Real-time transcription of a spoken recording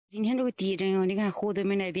今天这个地震哦，你看河对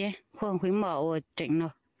面那边可能会冒哦震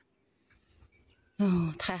了。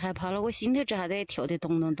哦，太害怕了，我心头这下子跳得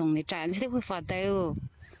咚咚咚的，站起来会发抖哦。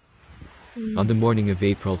On the morning of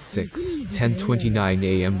April 6, 10:29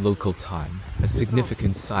 a.m. local time, a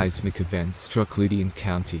significant seismic event struck Ludian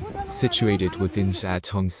County, situated within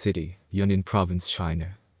Zhaotong City, Yunnan Province,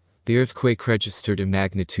 China. The earthquake registered a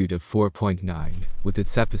magnitude of 4.9, with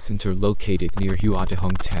its epicenter located near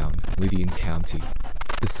Huodehong Town, Ludian County.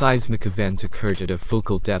 The seismic event occurred at a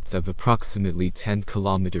focal depth of approximately 10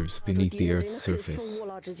 kilometers beneath the Earth's surface.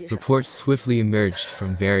 Reports swiftly emerged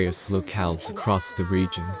from various locales across the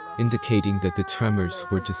region, indicating that the tremors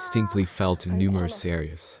were distinctly felt in numerous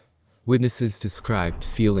areas. Witnesses described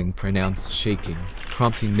feeling pronounced shaking,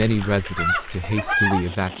 prompting many residents to hastily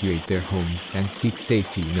evacuate their homes and seek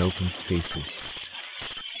safety in open spaces.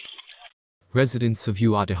 Residents of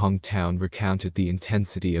Huodehong Town recounted the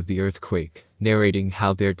intensity of the earthquake, narrating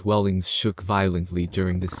how their dwellings shook violently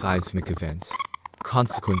during the seismic event.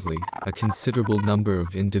 Consequently, a considerable number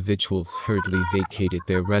of individuals hurriedly vacated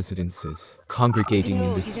their residences, congregating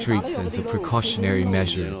in the streets as a precautionary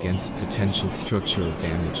measure against potential structural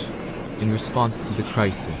damage. In response to the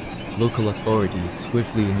crisis, local authorities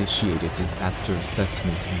swiftly initiated disaster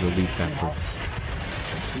assessment and relief efforts.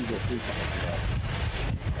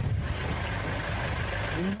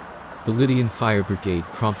 The Ludian Fire Brigade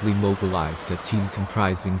promptly mobilized a team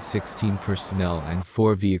comprising 16 personnel and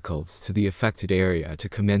 4 vehicles to the affected area to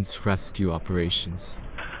commence rescue operations.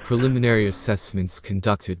 Preliminary assessments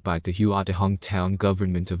conducted by the Huodehong Town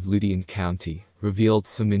government of Ludian County revealed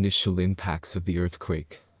some initial impacts of the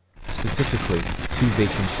earthquake. Specifically, 2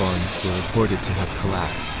 vacant barns were reported to have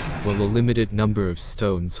collapsed, while a limited number of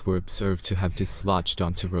stones were observed to have dislodged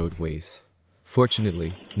onto roadways.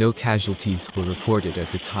 Fortunately, no casualties were reported at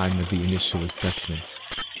the time of the initial assessment.